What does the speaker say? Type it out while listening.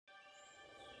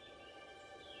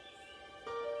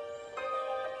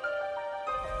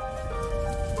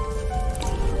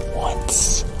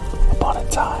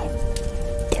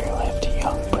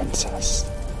princess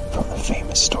from the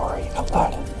famous story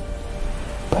Aladdin.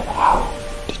 But how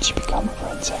did she become a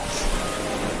princess?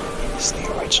 Is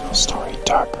the original story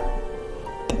darker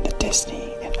than the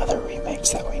Disney and other remakes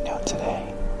that we know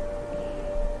today?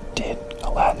 Did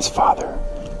Aladdin's father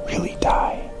really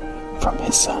die from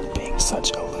his son being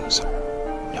such a loser?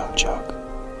 No joke.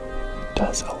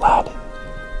 Does Aladdin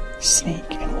sneak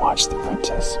and watch the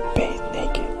princess bathe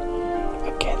naked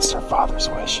against her father's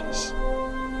wishes?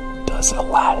 Does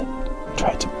Aladdin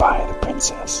try to buy the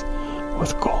princess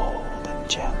with gold and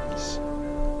gems?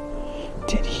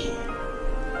 Did he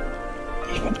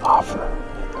even offer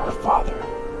her father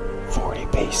 40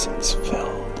 basins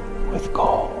filled with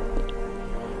gold,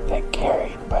 then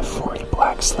carried by 40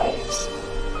 black slaves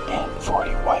and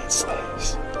 40 white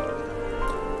slaves?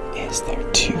 Is there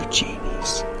two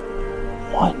genies,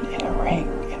 one in a ring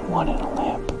and one in a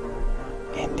lamp,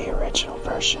 in the original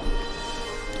version?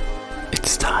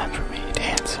 It's time for me to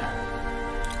answer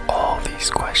all these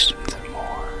questions and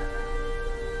more,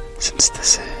 since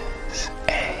this is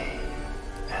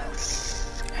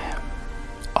ASMR.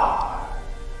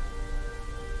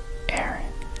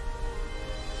 Aaron,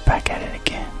 back at it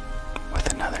again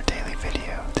with another daily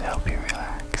video to help you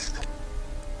relax.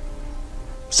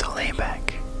 So lay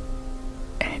back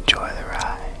and enjoy the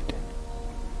ride.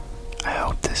 I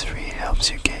hope this read helps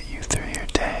you get you through your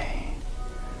day,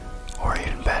 or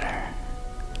even better,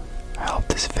 I hope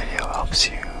this video helps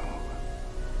you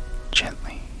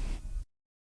gently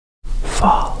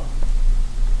fall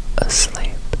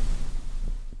asleep.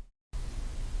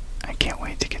 I can't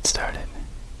wait to get started.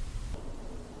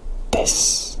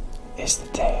 This is the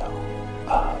tale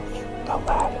of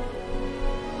Aladdin.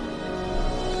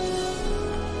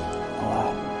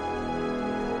 Aladdin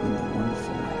and the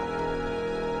Wonderful Lamp.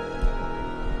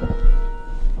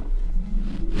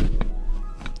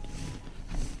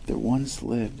 There once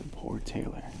lived a poor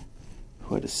tailor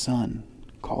who had a son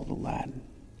called Aladdin,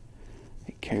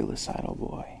 a careless idle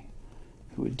boy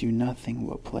who would do nothing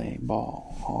but play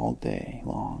ball all day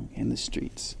long in the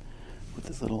streets with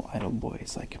his little idle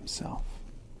boys like himself.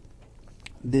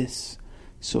 This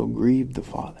so grieved the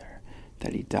father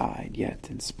that he died, yet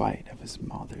in spite of his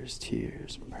mother's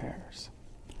tears and prayers.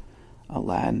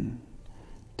 Aladdin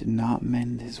did not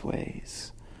mend his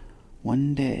ways.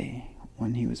 One day,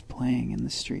 when he was playing in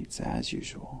the streets as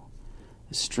usual,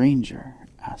 a stranger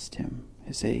asked him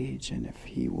his age and if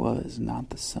he was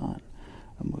not the son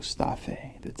of Mustafa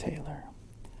the tailor.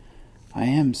 "I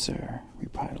am, sir,"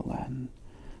 replied Aladdin,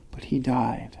 "but he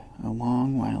died a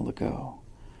long while ago."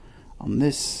 On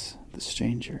this, the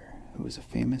stranger, who was a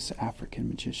famous African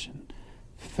magician,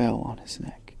 fell on his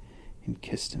neck and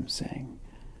kissed him, saying,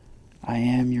 "I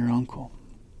am your uncle,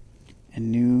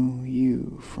 and knew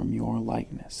you from your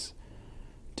likeness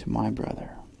to my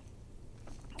brother.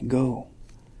 Go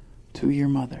to your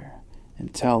mother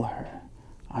and tell her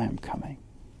I am coming."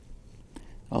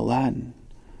 Aladdin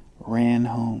ran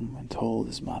home and told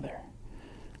his mother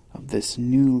of this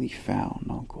newly found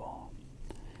uncle.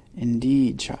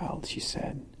 "Indeed, child," she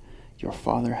said, "your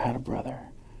father had a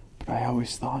brother, but I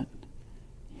always thought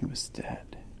he was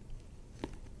dead."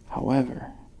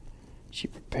 However, she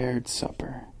prepared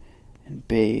supper and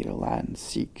bade Aladdin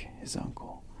seek his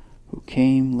uncle, who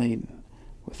came laden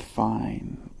with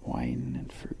fine wine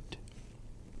and fruit.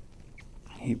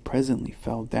 He presently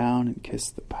fell down and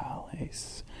kissed the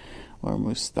palace where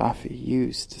Mustafa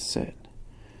used to sit,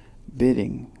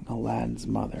 bidding Aladdin's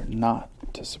mother not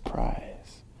to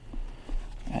surprise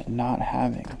at not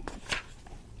having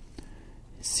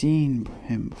seen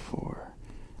him before,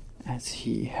 as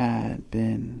he had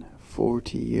been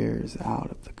 40 years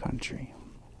out of the country.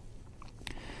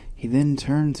 He then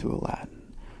turned to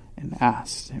Aladdin and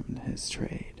asked him his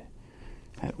trade,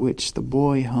 at which the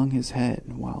boy hung his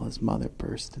head while his mother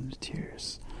burst into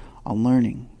tears. On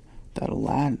learning that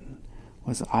Aladdin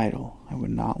was idle and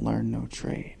would not learn no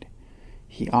trade,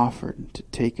 he offered to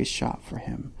take a shop for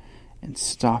him and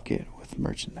stock it with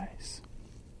merchandise.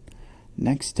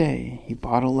 Next day he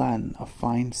bought Aladdin a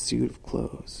fine suit of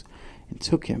clothes and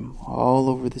took him all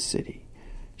over the city,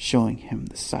 showing him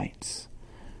the sights,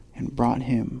 and brought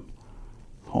him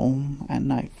home at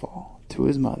nightfall to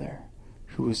his mother,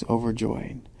 who was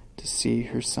overjoyed to see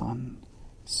her son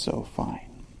so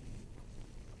fine.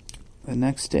 The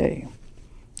next day,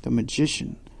 the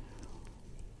magician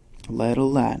led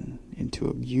Aladdin into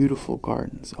a beautiful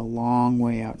gardens a long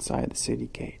way outside the city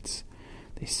gates.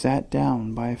 They sat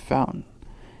down by a fountain,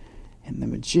 and the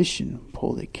magician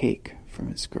pulled a cake from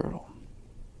his girdle,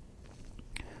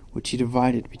 which he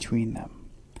divided between them.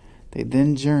 They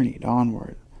then journeyed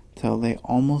onward till they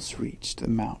almost reached the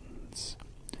mountains.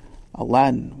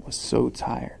 Aladdin was so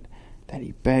tired that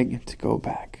he begged to go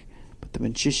back, but the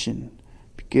magician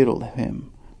beguiled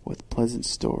him with pleasant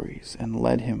stories and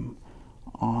led him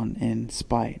on in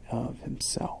spite of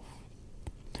himself.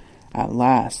 At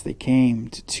last they came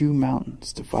to two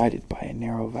mountains divided by a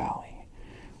narrow valley.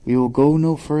 "We will go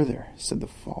no further," said the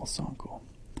false uncle.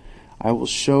 "I will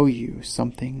show you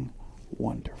something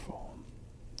wonderful.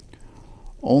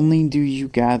 Only do you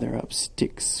gather up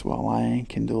sticks while I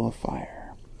kindle a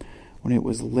fire." When it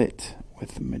was lit,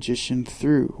 with the magician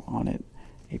threw on it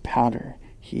a powder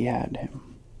he had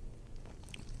him,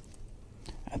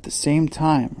 at the same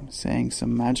time saying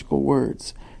some magical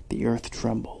words. The earth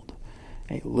trembled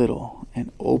a little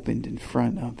and opened in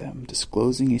front of them,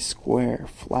 disclosing a square,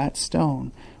 flat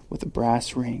stone with a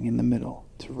brass ring in the middle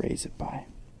to raise it by.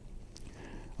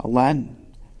 Aladdin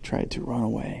tried to run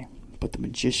away, but the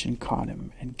magician caught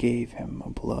him and gave him a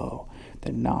blow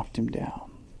that knocked him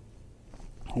down.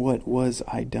 "What was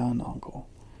I done, uncle?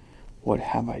 What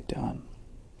have I done?"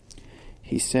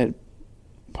 he said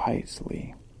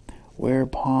piteously.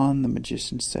 Whereupon the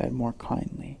magician said more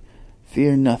kindly,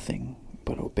 "Fear nothing,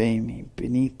 but obey me.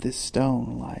 Beneath this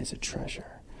stone lies a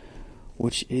treasure,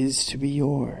 which is to be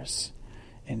yours,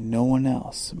 and no one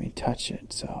else may touch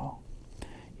it, so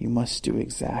you must do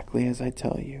exactly as I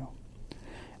tell you."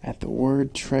 At the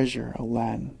word treasure,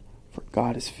 Aladdin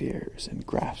forgot his fears and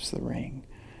grasped the ring,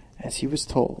 as he was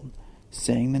told,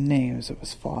 saying the names of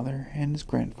his father and his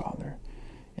grandfather,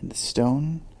 and the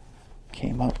stone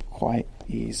came up quite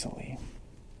easily.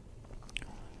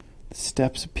 The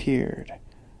steps appeared.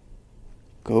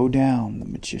 "Go down," the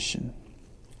magician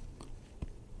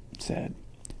said.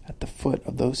 "At the foot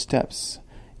of those steps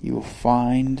you will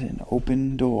find an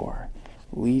open door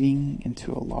leading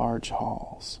into a large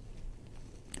halls.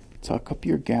 Tuck up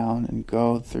your gown and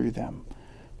go through them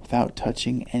without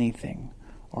touching anything,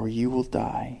 or you will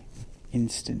die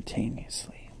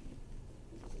instantaneously."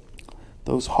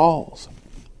 Those halls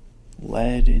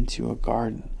led into a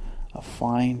garden of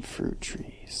fine fruit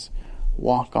trees.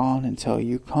 Walk on until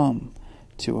you come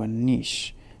to a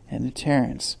niche in a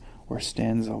terrace where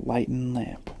stands a lighted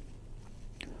lamp.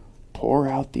 Pour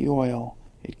out the oil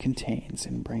it contains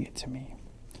and bring it to me.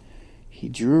 He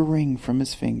drew a ring from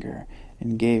his finger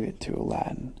and gave it to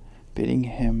Aladdin, bidding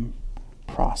him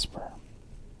prosper.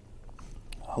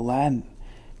 Aladdin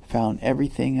found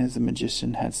everything as the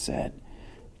magician had said,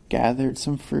 gathered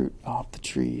some fruit off the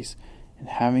trees, and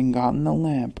having gotten the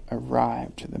lamp,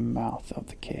 arrived to the mouth of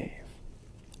the cave.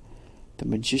 The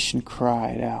magician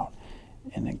cried out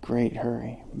in a great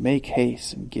hurry, "Make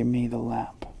haste and give me the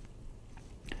lamp."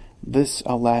 This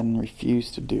Aladdin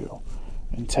refused to do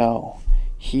until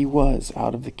he was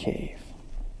out of the cave.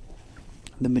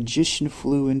 The magician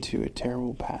flew into a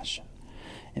terrible passion,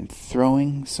 and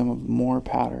throwing some more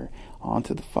powder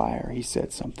onto the fire, he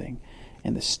said something,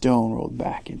 and the stone rolled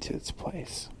back into its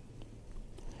place.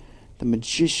 The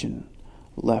magician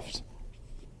left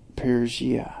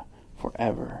Persia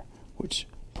forever, which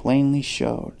plainly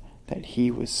showed that he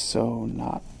was so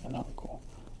not an uncle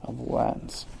of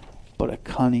Aladdin's, but a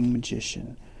cunning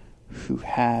magician who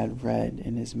had read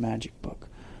in his magic book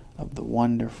of the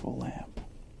wonderful lamp,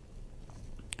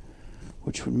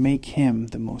 which would make him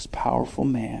the most powerful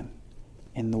man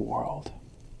in the world.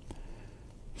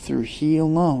 For he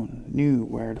alone knew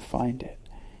where to find it.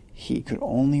 He could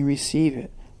only receive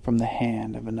it from the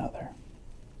hand of another.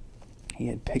 He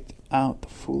had picked out the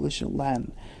foolish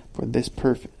Aladdin for this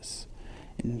purpose,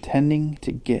 intending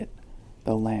to get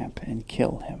the lamp and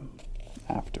kill him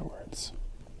afterwards.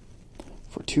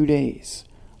 For 2 days,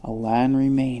 Aladdin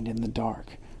remained in the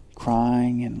dark,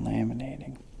 crying and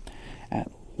lamenting.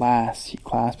 At last he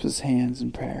clasped his hands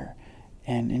in prayer,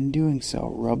 and in doing so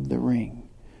rubbed the ring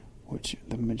which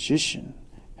the magician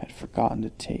had forgotten to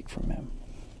take from him.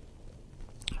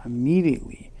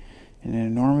 Immediately an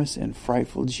enormous and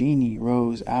frightful genie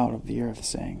rose out of the earth,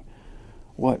 saying,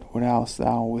 "What wouldst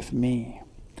thou with me?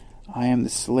 I am the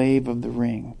slave of the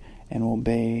ring, and will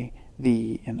obey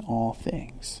thee in all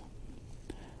things."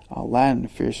 Aladdin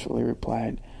fiercely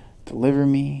replied, "Deliver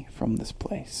me from this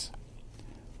place."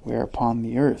 Whereupon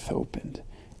the earth opened,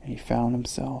 and he found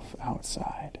himself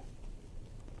outside.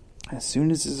 As soon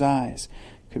as his eyes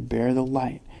could bear the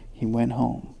light, he went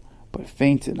home, but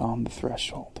fainted on the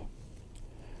threshold.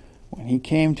 When he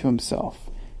came to himself,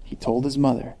 he told his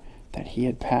mother that he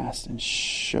had passed and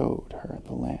showed her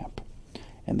the lamp,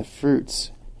 and the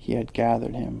fruits he had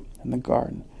gathered him in the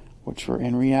garden, which were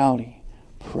in reality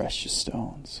precious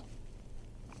stones.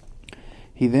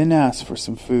 He then asked for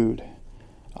some food.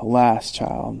 "Alas,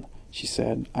 child," she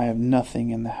said, "I have nothing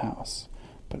in the house,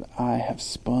 but I have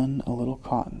spun a little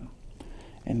cotton,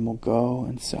 and will go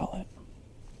and sell it."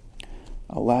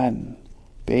 Aladdin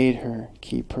bade her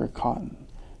keep her cotton,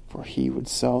 for he would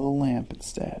sell the lamp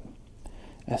instead.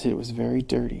 As it was very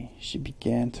dirty, she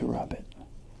began to rub it,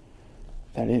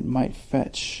 that it might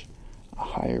fetch a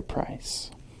higher price.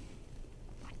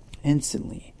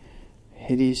 Instantly, a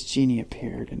hideous genie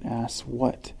appeared and asked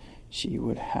what she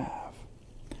would have.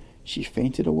 She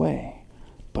fainted away,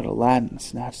 but Aladdin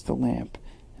snatched the lamp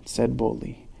and said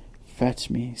boldly, "Fetch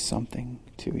me something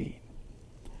to eat."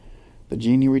 The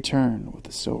genie returned with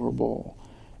a silver bowl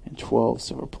and 12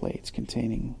 silver plates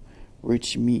containing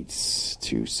rich meats,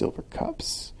 2 silver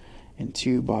cups, and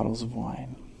 2 bottles of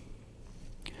wine.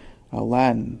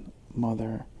 Aladdin's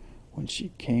mother, when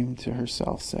she came to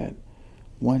herself, said,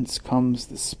 "Whence comes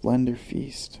this splendid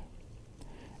feast?"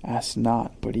 "Ask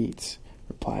not, but eat,"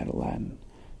 replied Aladdin.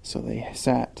 So they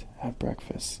sat at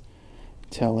breakfast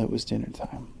till it was dinner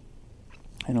time,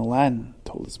 and Aladdin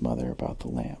told his mother about the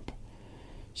lamp.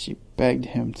 She begged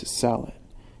him to sell it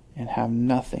and have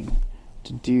nothing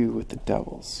to do with the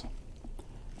devils.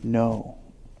 "No,"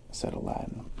 said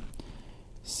Aladdin,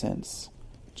 "since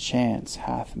chance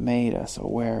hath made us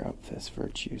aware of this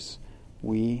virtues,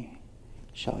 we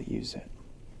shall use it.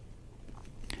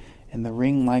 And the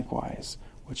ring likewise,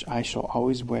 which I shall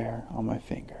always wear on my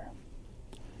finger."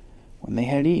 When they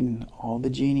had eaten all the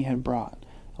genie had brought,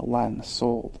 Aladdin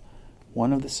sold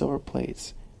one of the silver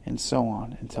plates, and so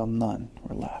on until none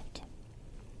were left.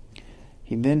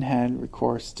 He then had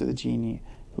recourse to the genie,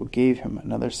 who gave him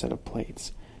another set of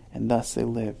plates, and thus they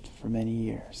lived for many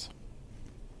years.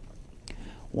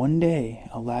 One day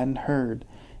Aladdin heard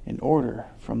an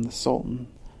order from the Sultan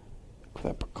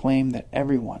that proclaimed that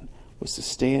everyone was to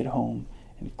stay at home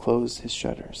and close his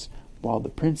shutters, while the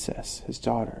princess, his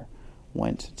daughter,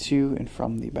 went to and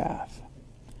from the bath.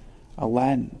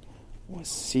 Aladdin was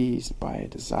seized by a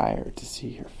desire to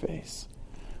see her face,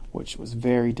 which was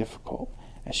very difficult,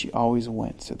 as she always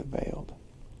went to the veiled.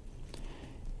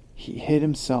 He hid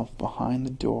himself behind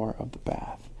the door of the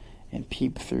bath and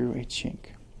peeped through a chink.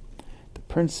 The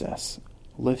princess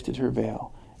lifted her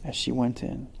veil as she went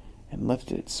in, and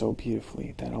lifted it so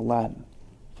beautifully that Aladdin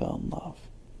fell in love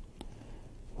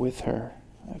with her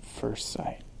at first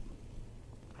sight.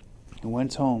 He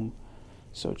went home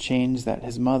so changed that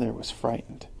his mother was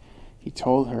frightened. He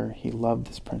told her he loved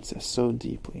this princess so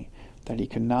deeply that he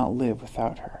could not live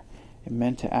without her, and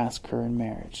meant to ask her in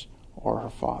marriage, or her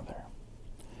father.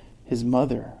 His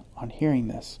mother, on hearing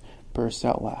this, burst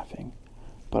out laughing,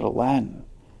 but Aladdin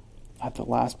at the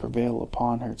last prevailed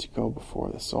upon her to go before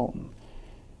the Sultan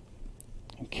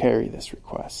and carry this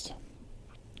request.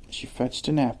 She fetched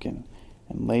a napkin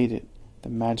and laid it the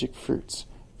magic fruits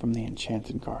from the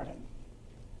enchanted garden,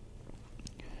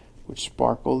 which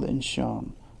sparkled and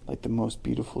shone like the most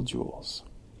beautiful jewels.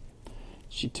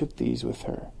 She took these with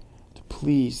her to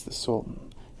please the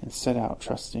Sultan, and set out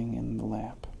trusting in the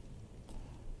lamp.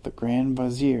 The Grand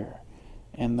Vizier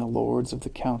and the lords of the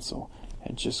council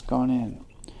had just gone in,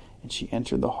 and she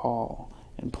entered the hall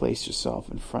and placed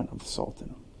herself in front of the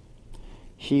Sultan.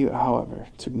 He, however,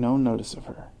 took no notice of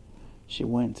her. She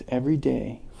went every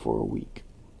day for a week,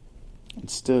 and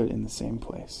stood in the same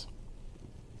place.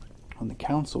 When the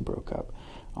council broke up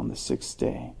on the 6th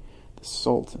day, the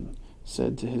Sultan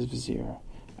said to his vizier,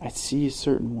 "I see a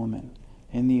certain woman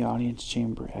in the audience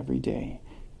chamber every day,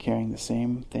 carrying the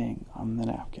same thing on the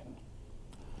napkin.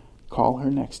 Call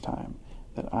her next time,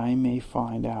 that I may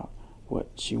find out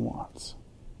what she wants."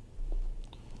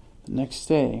 The next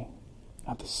day,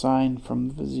 at the sign from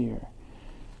the vizier,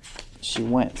 she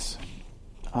went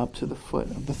up to the foot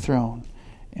of the throne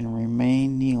and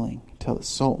remained kneeling till the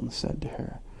Sultan said to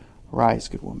her, "Rise,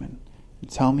 good woman, and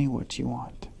tell me what you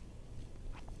want."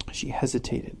 She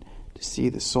hesitated to see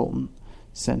the Sultan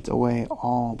sent away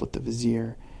all but the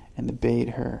vizier, and bade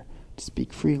her to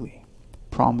speak freely,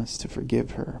 promised to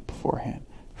forgive her beforehand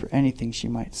for anything she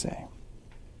might say.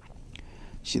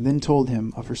 She then told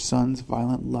him of her son's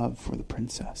violent love for the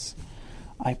princess.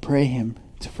 "I pray him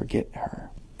to forget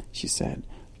her," she said,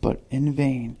 "but in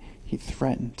vain. He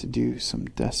threatened to do some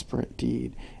desperate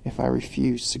deed if I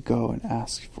refused to go and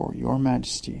ask for your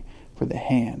majesty for the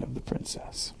hand of the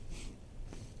princess.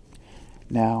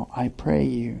 Now I pray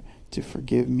you to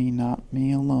forgive me, not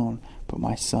me alone, but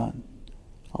my son,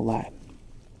 Aladdin."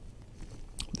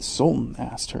 The Sultan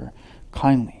asked her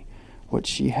kindly what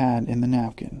she had in the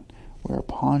napkin,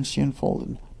 whereupon she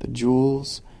unfolded the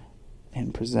jewels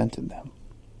and presented them.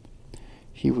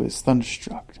 He was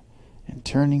thunderstruck, and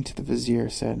turning to the vizier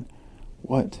said,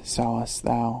 "What sawest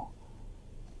thou?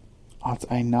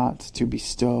 Ought I not to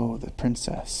bestow the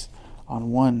princess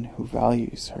on one who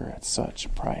values her at such a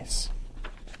price?"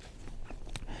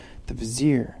 The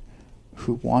vizier,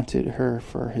 who wanted her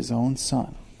for his own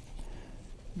son,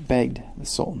 begged the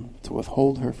Sultan to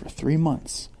withhold her for 3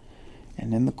 months,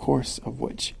 and in the course of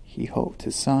which he hoped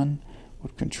his son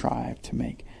would contrive to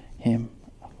make him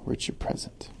a richer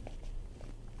present.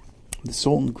 The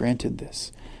Sultan granted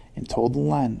this, and told the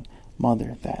Aladdin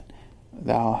mother that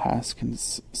thou hast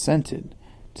consented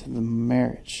to the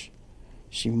marriage.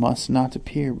 She must not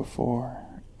appear before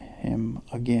him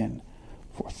again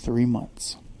for 3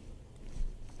 months.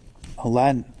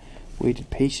 Aladdin waited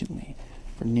patiently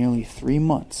for nearly 3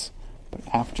 months, but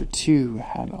after 2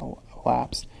 had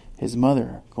elapsed, his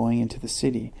mother, going into the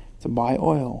city to buy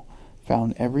oil,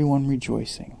 found everyone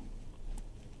rejoicing,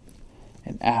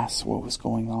 and asked what was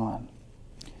going on.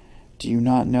 "Do you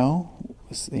not know,"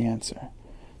 was the answer,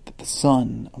 "that the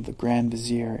son of the Grand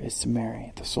Vizier is to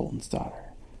marry the Sultan's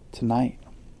daughter tonight?"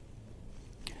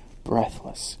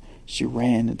 Breathless, she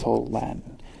ran and told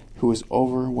Aladdin, who was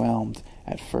overwhelmed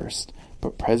at first,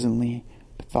 but presently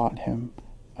bethought him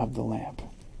of the lamp.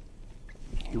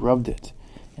 He rubbed it,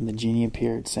 and the genie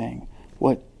appeared, saying,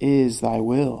 "What is thy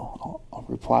will?"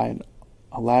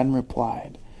 Aladdin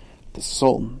replied, "The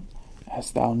Sultan,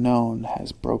 as thou known,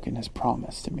 has broken his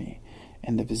promise to me,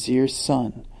 and the vizier's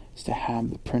son is to have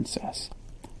the princess.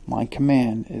 My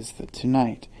command is that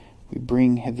tonight we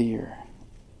bring hither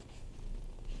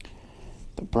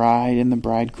the bride and the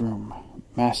bridegroom."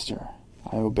 "Master,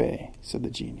 I obey," said the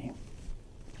genie.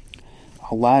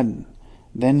 Aladdin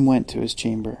then went to his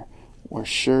chamber, where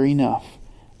sure enough,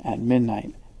 at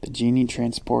midnight, the genie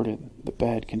transported the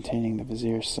bed containing the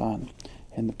vizier's son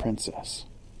and the princess.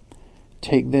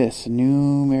 "Take this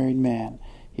new married man,"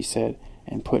 he said,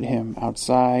 "and put him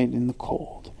outside in the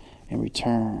cold, and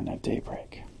return at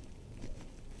daybreak."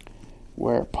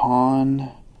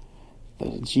 Whereupon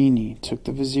the genie took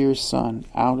the vizier's son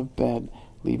out of bed,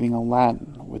 leaving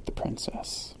Aladdin with the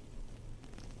princess.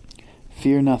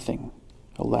 "Fear nothing,"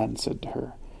 Aladdin said to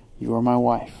her. "You are my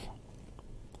wife.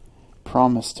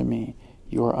 Promise to me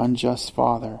your unjust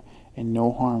father, and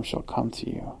no harm shall come to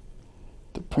you."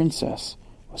 The princess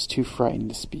was too frightened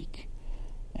to speak,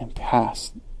 and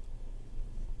passed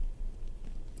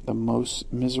the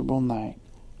most miserable night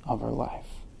of her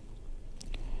life,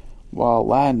 while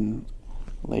Aladdin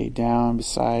lay down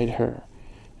beside her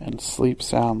and slept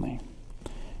soundly.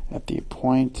 At the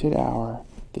appointed hour,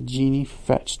 the genie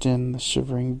fetched in the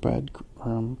shivering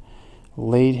bedroom,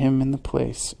 laid him in the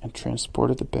place, and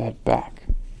transported the bed back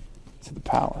to the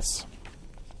palace.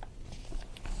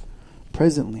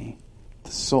 Presently,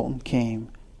 the Sultan came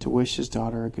to wish his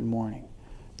daughter a good morning.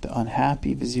 The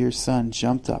unhappy vizier's son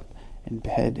jumped up and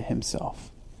hid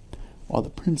himself, while the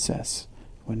princess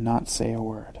would not say a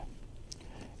word,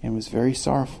 and was very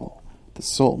sorrowful. The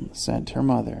Sultan sent her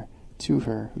mother to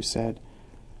her, who said,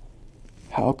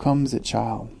 "How comes it,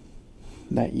 child,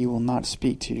 that you will not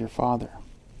speak to your father?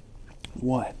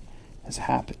 What has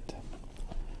happened?"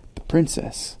 The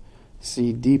princess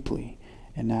sighed deeply,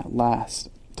 and at last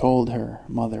told her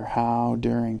mother how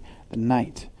during the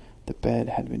night the bed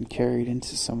had been carried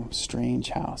into some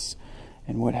strange house,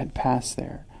 and what had passed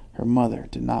there. Her mother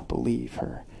did not believe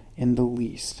her in the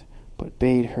least, but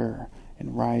bade her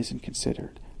rise and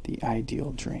consider the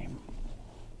ideal dream.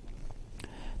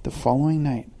 The following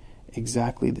night,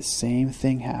 exactly the same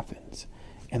thing happened,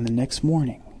 and the next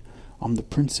morning, on the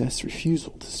princess'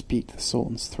 refusal to speak, the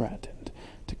Sultan's threatened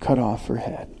to cut off her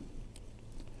head.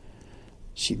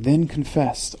 She then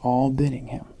confessed all, bidding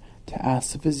him to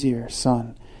ask the vizier's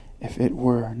son if it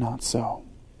were not so.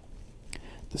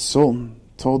 The Sultan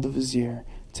told the vizier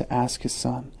to ask his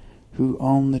son, who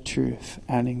owned the truth,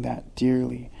 adding that,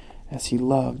 dearly as he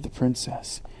loved the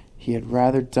princess, he had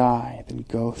rather die than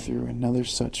go through another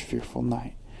such fearful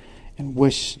night, and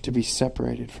wished to be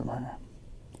separated from her.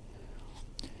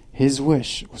 His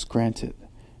wish was granted,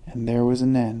 and there was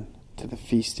an end to the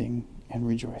feasting and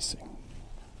rejoicing.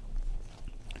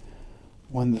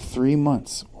 When the 3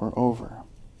 months were over,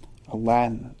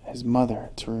 Aladdin, his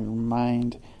mother, to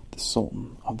remind the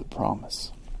Sultan of the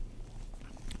promise.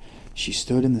 She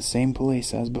stood in the same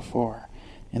place as before,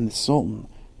 and the Sultan,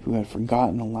 who had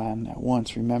forgotten Aladdin, at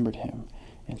once remembered him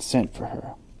and sent for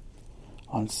her.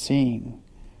 On seeing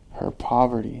her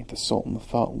poverty, the Sultan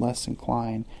felt less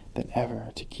inclined than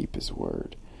ever to keep his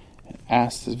word, and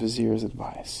asked his vizier's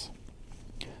advice,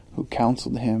 who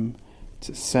counseled him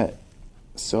to set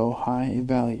so high a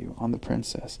value on the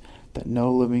princess that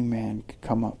no living man could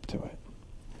come up to it.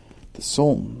 The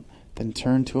Sultan then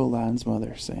turned to Aladdin's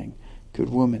mother, saying, "Good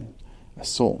woman, a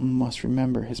sultan must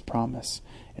remember his promise,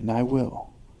 and I will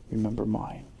remember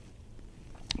mine.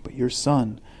 But your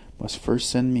son must first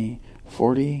send me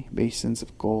 40 basins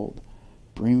of gold,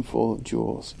 brimful of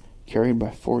jewels, carried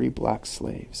by 40 black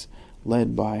slaves,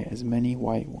 led by as many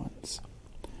white ones.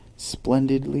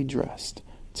 Splendidly dressed,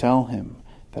 tell him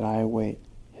that I await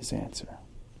his answer.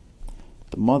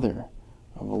 The mother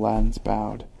of Aladdin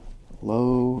bowed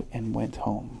low and went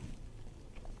home.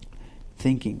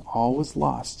 Thinking all was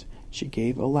lost, she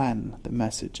gave Aladdin the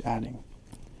message, adding,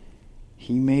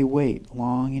 "He may wait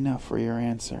long enough for your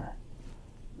answer."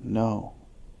 "No,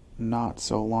 not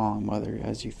so long, mother,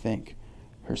 as you think,"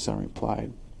 her son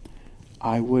replied.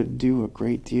 "I would do a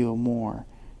great deal more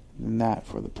than that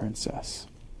for the princess."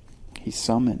 He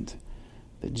summoned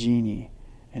the genie,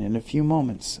 and in a few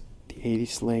moments the 80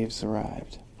 slaves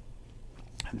arrived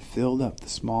and filled up the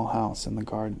small house in the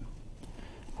garden.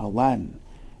 Aladdin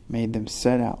made them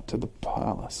set out to the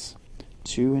palace,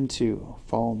 2 and 2,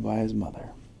 followed by his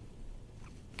mother.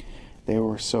 They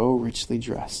were so richly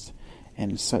dressed,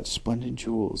 and such splendid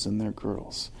jewels in their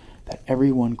girdles, that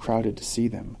everyone crowded to see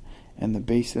them, and the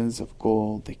basins of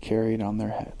gold they carried on their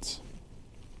heads.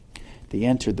 They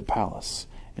entered the palace,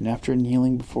 and after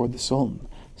kneeling before the Sultan,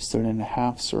 stood in a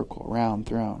half-circle round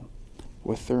throne,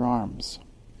 with their arms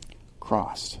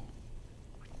crossed.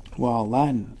 While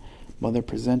Aladdin's mother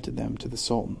presented them to the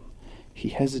Sultan, he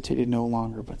hesitated no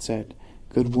longer, but said,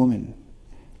 "Good woman,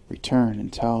 return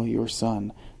and tell your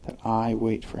son that I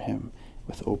wait for him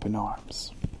with open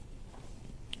arms."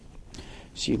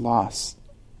 She lost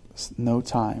no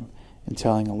time in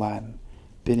telling Aladdin,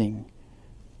 bidding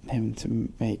him to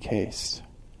make haste.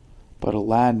 But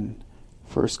Aladdin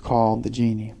first called the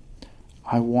genie.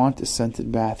 "I want a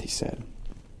scented bath," he said,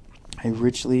 "a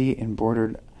richly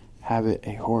embroidered habit,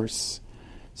 a horse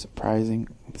surprising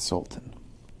the Sultan,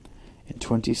 and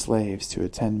 20 slaves to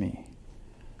attend me.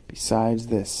 Besides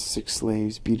this, 6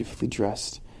 slaves beautifully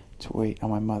dressed to wait on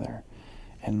my mother,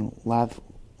 and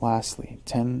lastly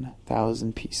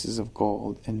 10,000 pieces of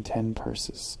gold in 10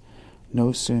 purses."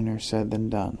 No sooner said than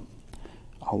done.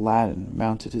 Aladdin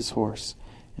mounted his horse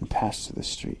and passed through the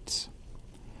streets,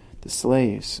 the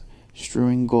slaves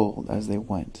strewing gold as they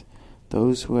went.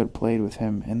 Those who had played with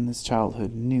him in his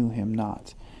childhood knew him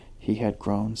not, he had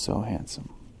grown so handsome.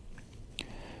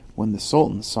 When the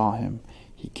Sultan saw him,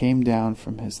 he came down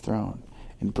from his throne,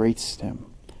 embraced him,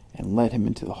 and led him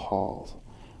into the hall,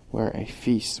 where a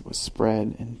feast was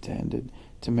spread intended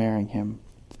to marry him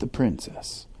to the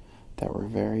princess that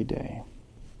very day.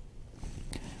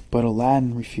 But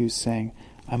Aladdin refused, saying,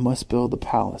 "I must build a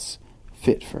palace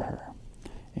fit for her,"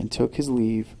 and took his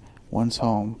leave. Once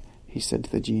home, he said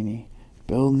to the genie,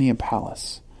 "Build me a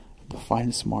palace of the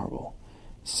finest marble,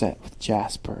 set with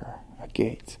jasper,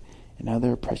 agate, and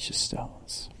other precious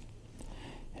stones.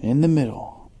 And in the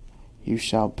middle you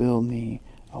shall build me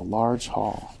a large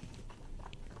hall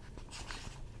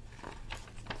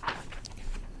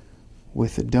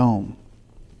with a dome,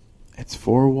 its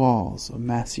 4 walls of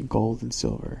massy gold and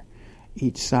silver,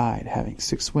 each side having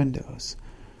 6 windows,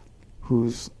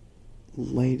 whose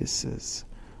lattices,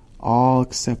 all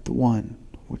except the one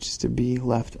which is to be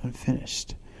left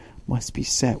unfinished, must be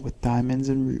set with diamonds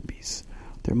and rubies.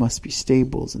 There must be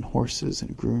stables and horses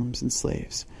and grooms and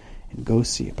slaves, and go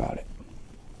see about it."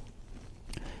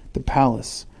 The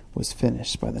palace was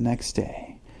finished by the next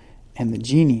day, and the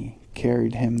genie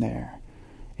carried him there,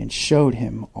 and showed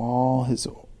him all his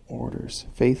orders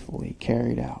faithfully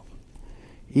carried out,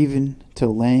 even to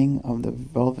laying of the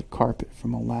velvet carpet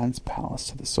from Aladdin's palace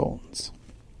to the Sultan's.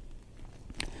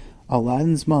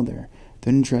 Aladdin's mother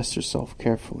then dressed herself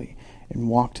carefully and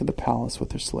walked to the palace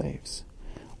with her slaves,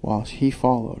 while he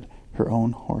followed her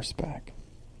own horseback.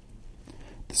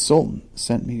 The Sultan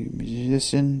sent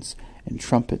musicians and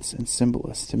trumpets and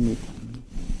cymbalists to meet them,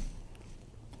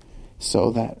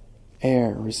 so that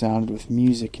air resounded with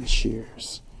music and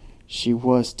cheers. She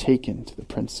was taken to the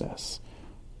princess,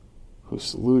 who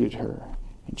saluted her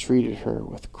and treated her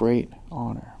with great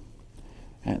honor.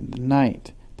 At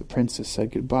night, the princess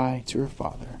said goodbye to her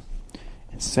father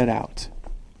and set out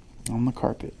on the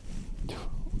carpet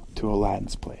to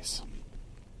Aladdin's place,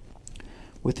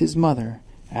 with his mother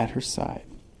at her side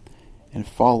and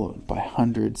followed by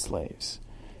 100 slaves.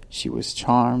 She was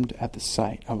charmed at the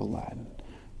sight of Aladdin,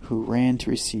 who ran to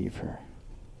receive her.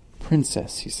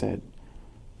 "Princess," he said,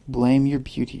 "blame your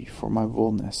beauty for my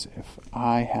boldness if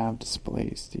I have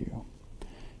displeased you."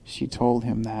 She told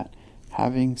him that,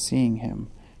 having seen him,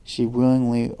 she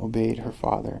willingly obeyed her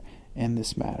father in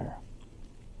this matter.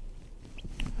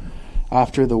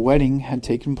 After the wedding had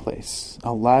taken place,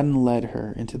 Aladdin led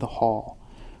her into the hall,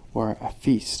 where a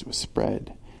feast was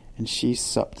spread, and she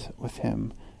supped with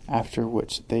him, after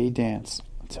which they danced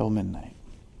till midnight.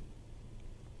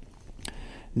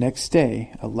 Next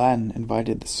day, Aladdin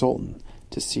invited the Sultan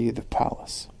to see the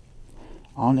palace.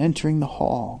 On entering the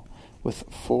hall, with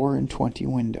 24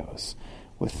 windows,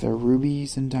 with their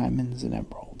rubies and diamonds and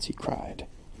emeralds, he cried.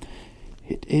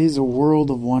 It is a world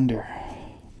of wonder.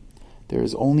 There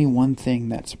is only one thing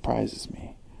that surprises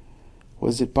me.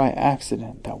 Was it by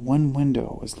accident that one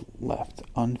window was left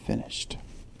unfinished?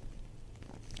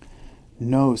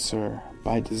 No, sir,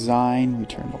 by design,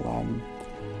 returned Aladdin.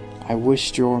 I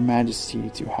wished your majesty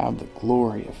to have the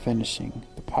glory of finishing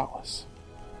the palace.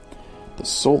 The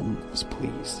Sultan was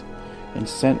pleased, and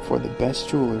sent for the best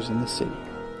jewelers in the city.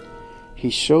 He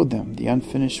showed them the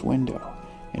unfinished window,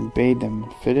 and bade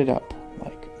them fit it up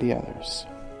like the others.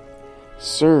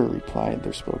 Sir, replied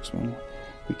their spokesman,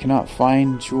 we cannot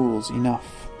find jewels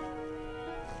enough.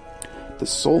 The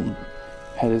Sultan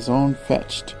had his own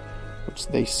fetched, which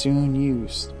they soon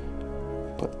used,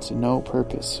 but to no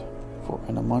purpose, for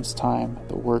in a month's time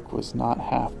the work was not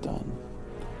half done.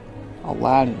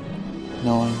 Aladdin,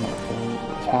 knowing that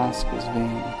the task was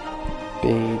vain,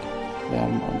 bade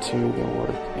them unto their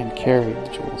work, and carried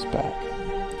the jewels back.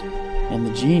 And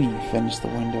the genie finished the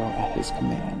window at his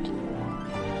command.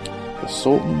 The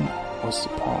Sultan was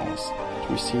surprised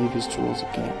to receive his jewels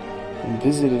again, and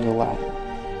visited Aladdin,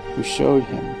 who showed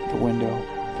him the window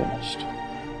finished.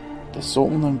 The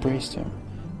Sultan embraced him,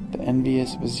 the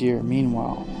envious vizier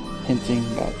meanwhile hinting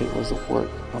that it was the work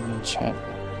of an enchanter.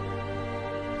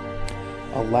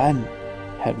 Aladdin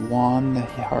had won the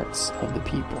hearts of the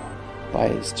people by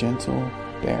his gentle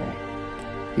bearing.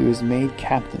 He was made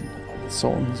captain of the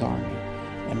Sultan's army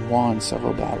and won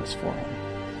several battles for him,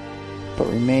 but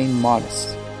remained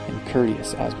modest and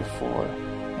courteous as before,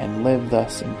 and lived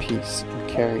thus in peace and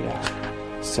carried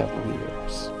out several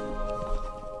years.